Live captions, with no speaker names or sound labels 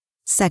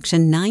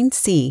Section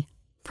 9C,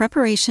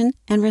 Preparation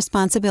and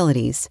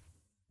Responsibilities.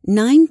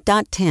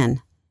 9.10,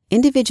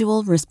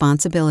 Individual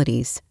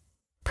Responsibilities.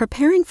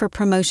 Preparing for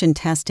promotion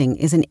testing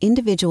is an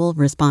individual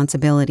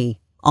responsibility.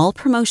 All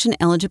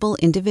promotion-eligible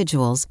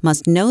individuals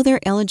must know their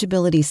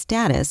eligibility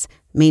status,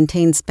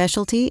 maintain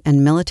specialty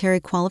and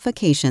military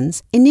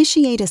qualifications,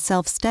 initiate a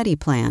self-study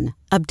plan,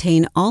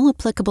 obtain all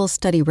applicable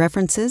study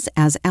references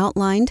as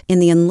outlined in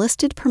the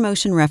Enlisted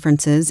Promotion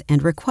References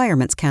and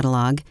Requirements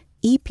Catalog,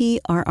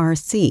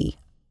 EPRRC.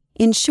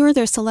 Ensure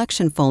their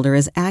selection folder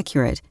is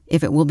accurate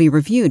if it will be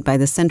reviewed by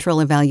the Central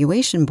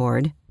Evaluation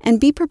Board, and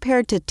be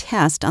prepared to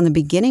test on the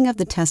beginning of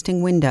the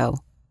testing window.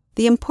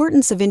 The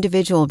importance of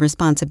individual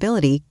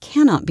responsibility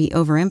cannot be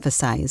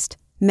overemphasized.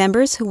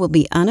 Members who will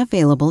be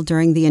unavailable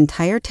during the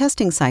entire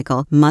testing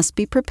cycle must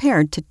be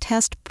prepared to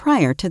test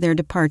prior to their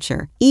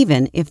departure,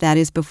 even if that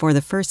is before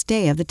the first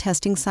day of the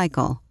testing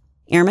cycle.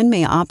 Airmen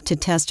may opt to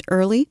test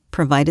early,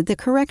 provided the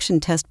correction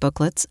test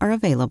booklets are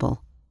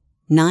available.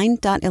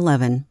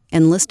 9.11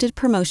 Enlisted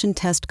Promotion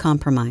Test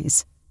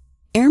Compromise.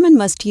 Airmen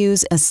must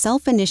use a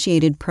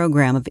self-initiated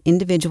program of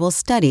individual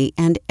study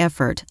and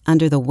effort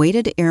under the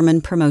Weighted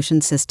Airman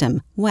Promotion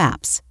System,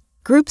 WAPS.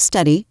 Group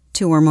study,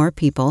 2 or more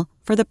people,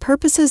 for the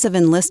purposes of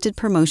enlisted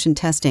promotion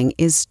testing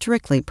is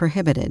strictly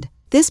prohibited.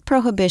 This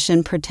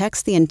prohibition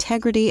protects the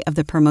integrity of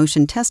the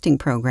promotion testing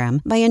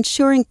program by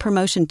ensuring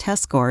promotion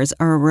test scores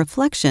are a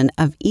reflection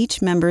of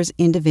each member's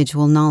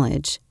individual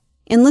knowledge.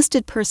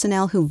 Enlisted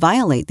personnel who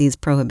violate these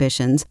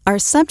prohibitions are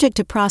subject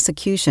to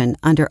prosecution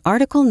under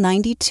Article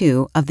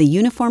 92 of the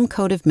Uniform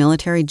Code of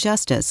Military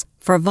Justice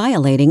for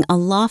violating a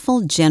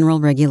lawful general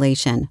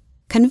regulation.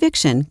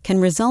 Conviction can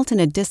result in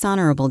a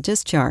dishonorable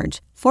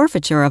discharge,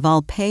 forfeiture of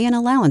all pay and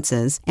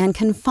allowances, and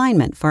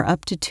confinement for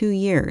up to 2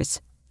 years.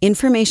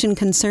 Information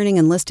concerning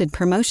enlisted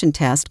promotion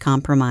test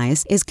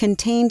compromise is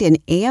contained in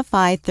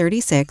AFI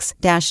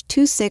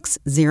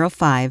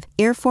 36-2605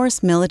 Air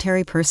Force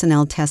Military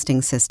Personnel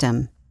Testing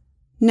System.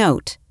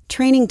 Note: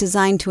 training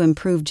designed to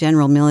improve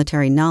general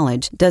military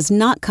knowledge does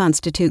not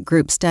constitute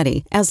group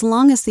study as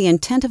long as the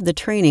intent of the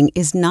training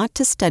is not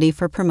to study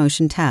for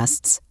promotion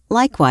tests.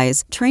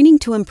 Likewise, training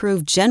to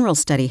improve general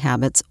study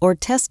habits or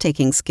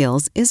test-taking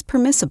skills is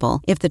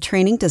permissible if the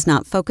training does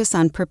not focus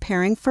on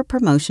preparing for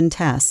promotion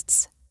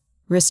tests.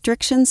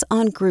 Restrictions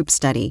on group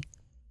study.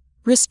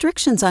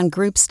 Restrictions on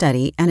group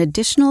study and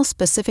additional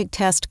specific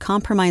test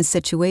compromise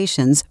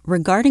situations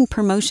regarding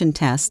promotion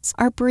tests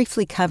are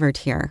briefly covered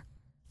here.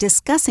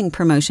 Discussing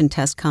promotion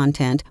test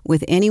content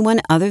with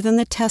anyone other than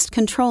the test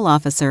control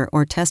officer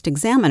or test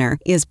examiner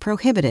is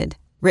prohibited.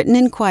 Written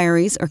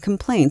inquiries or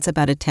complaints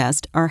about a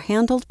test are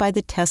handled by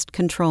the test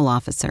control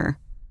officer.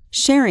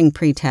 Sharing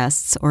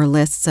pretests or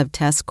lists of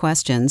test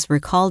questions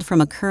recalled from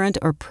a current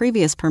or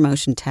previous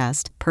promotion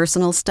test,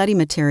 personal study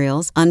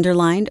materials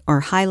underlined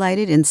or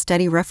highlighted in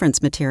study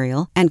reference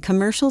material, and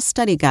commercial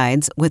study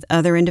guides with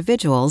other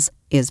individuals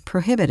is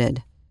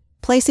prohibited.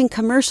 Placing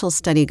commercial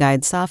study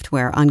guide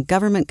software on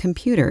government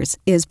computers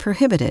is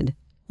prohibited.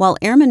 While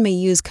airmen may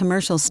use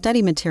commercial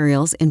study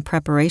materials in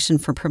preparation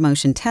for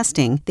promotion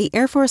testing, the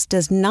Air Force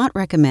does not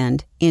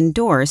recommend,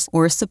 endorse,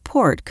 or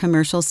support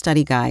commercial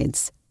study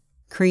guides.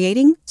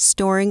 Creating,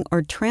 storing,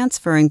 or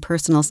transferring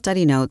personal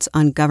study notes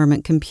on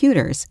government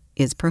computers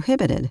is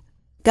prohibited.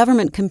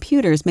 Government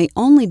computers may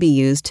only be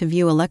used to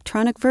view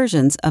electronic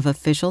versions of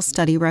official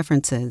study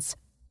references.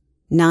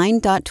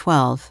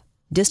 9.12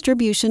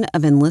 Distribution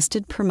of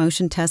Enlisted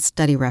Promotion Test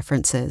Study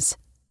References.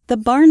 The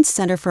Barnes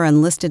Center for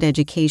Enlisted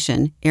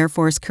Education, Air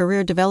Force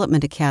Career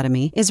Development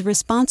Academy, is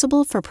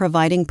responsible for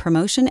providing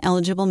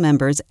promotion-eligible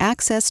members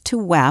access to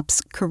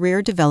WAPS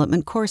career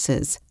development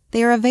courses.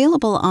 They are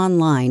available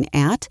online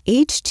at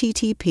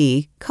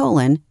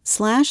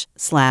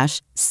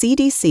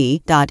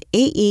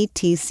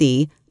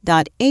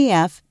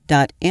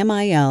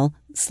http://cdc.aetc.af.mil/.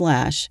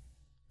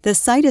 The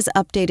site is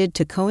updated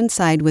to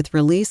coincide with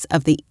release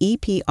of the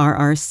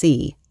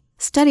EPRRC.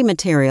 Study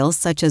materials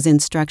such as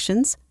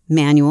instructions,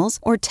 manuals,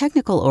 or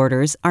technical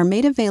orders are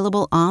made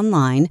available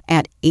online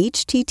at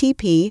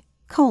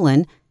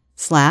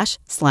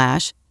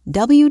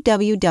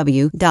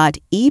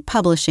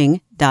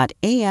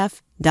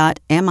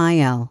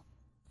http://www.epublishing.af.mil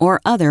or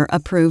other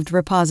approved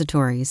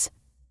repositories.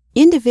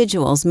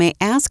 Individuals may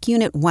ask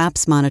unit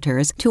WAPS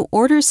monitors to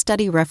order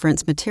study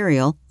reference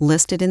material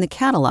listed in the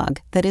catalog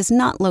that is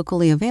not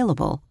locally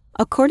available.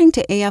 According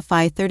to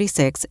AFI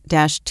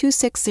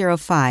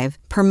 36-2605,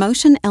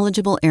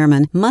 promotion-eligible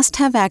airmen must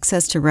have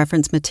access to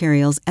reference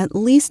materials at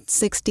least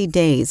 60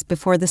 days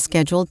before the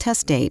scheduled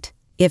test date.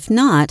 If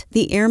not,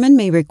 the airman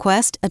may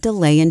request a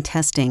delay in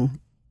testing.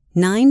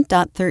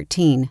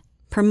 9.13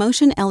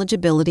 Promotion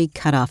Eligibility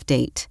Cutoff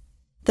Date.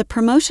 The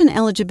Promotion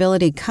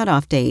Eligibility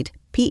Cutoff Date,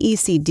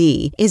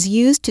 PECD, is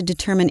used to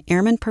determine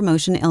airman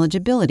promotion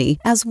eligibility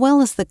as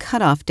well as the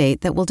cutoff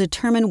date that will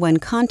determine when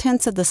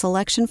contents of the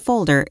selection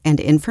folder and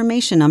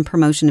information on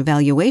promotion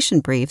evaluation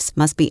briefs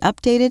must be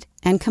updated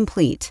and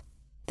complete.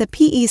 The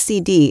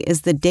PECD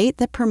is the date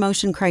that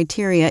promotion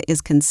criteria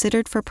is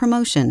considered for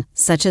promotion,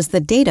 such as the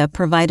data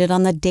provided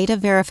on the data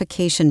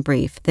verification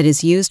brief that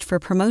is used for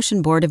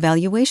promotion board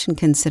evaluation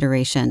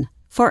consideration.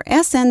 For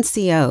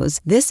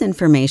SNCOs, this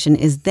information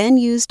is then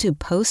used to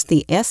post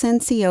the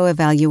SNCO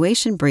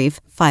evaluation brief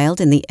filed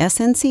in the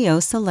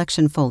SNCO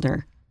selection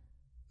folder.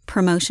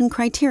 Promotion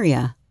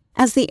criteria.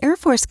 As the Air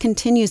Force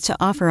continues to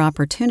offer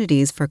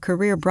opportunities for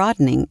career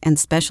broadening and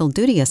special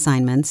duty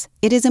assignments,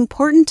 it is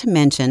important to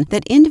mention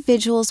that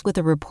individuals with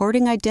a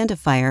reporting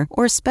identifier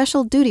or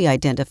special duty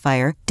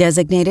identifier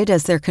designated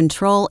as their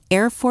Control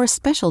Air Force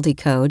Specialty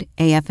Code,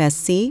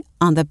 AFSC,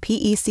 on the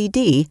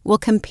PECD will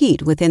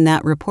compete within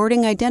that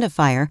reporting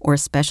identifier or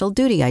special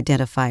duty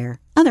identifier.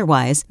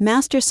 Otherwise,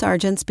 Master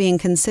Sergeants being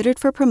considered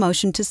for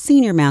promotion to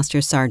Senior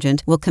Master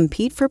Sergeant will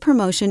compete for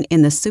promotion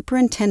in the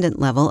superintendent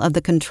level of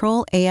the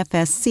Control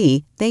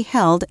AFSC they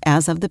held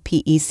as of the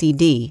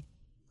PECD.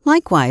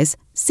 Likewise,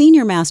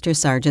 Senior Master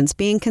Sergeants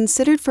being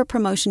considered for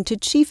promotion to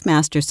Chief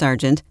Master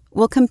Sergeant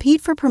will compete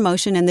for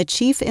promotion in the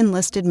Chief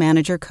Enlisted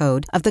Manager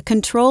Code of the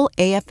Control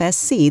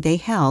AFSC they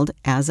held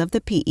as of the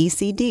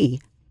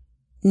PECD.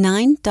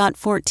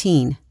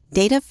 9.14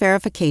 Data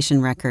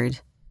Verification Record.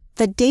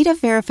 The Data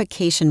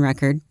Verification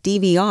Record,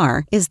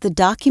 DVR, is the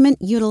document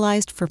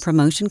utilized for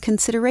promotion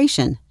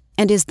consideration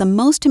and is the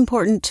most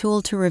important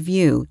tool to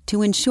review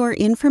to ensure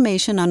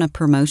information on a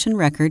promotion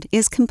record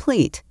is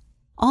complete.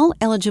 All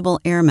eligible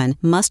airmen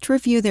must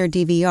review their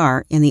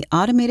DVR in the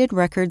Automated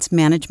Records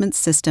Management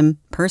System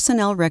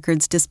Personnel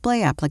Records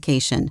Display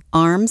Application,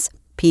 ARMS,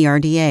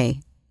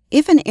 PRDA.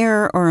 If an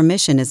error or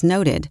omission is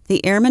noted,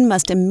 the airman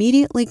must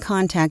immediately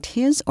contact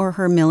his or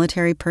her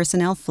military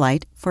personnel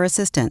flight for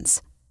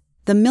assistance.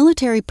 The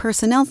military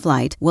personnel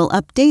flight will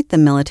update the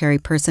military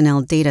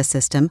personnel data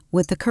system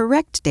with the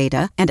correct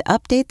data and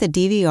update the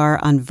DVR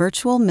on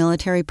virtual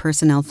military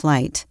personnel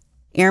flight.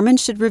 Airmen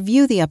should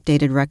review the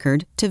updated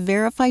record to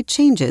verify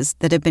changes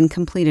that have been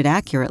completed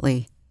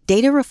accurately.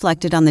 Data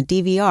reflected on the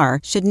DVR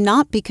should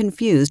not be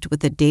confused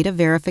with the data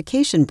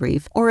verification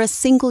brief or a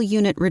single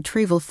unit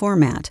retrieval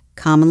format,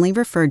 commonly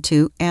referred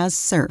to as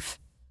CERF.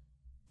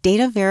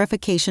 Data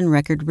Verification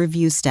Record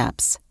Review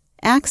Steps.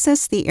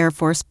 Access the Air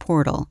Force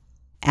portal.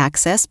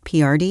 Access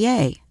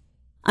PRDA.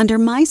 Under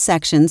My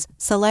Sections,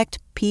 select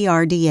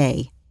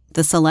PRDA.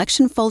 The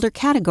selection folder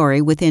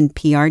category within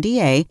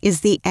PRDA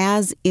is the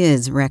As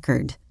Is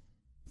record.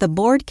 The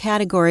board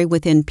category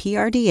within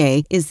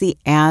PRDA is the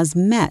As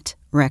Met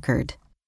record.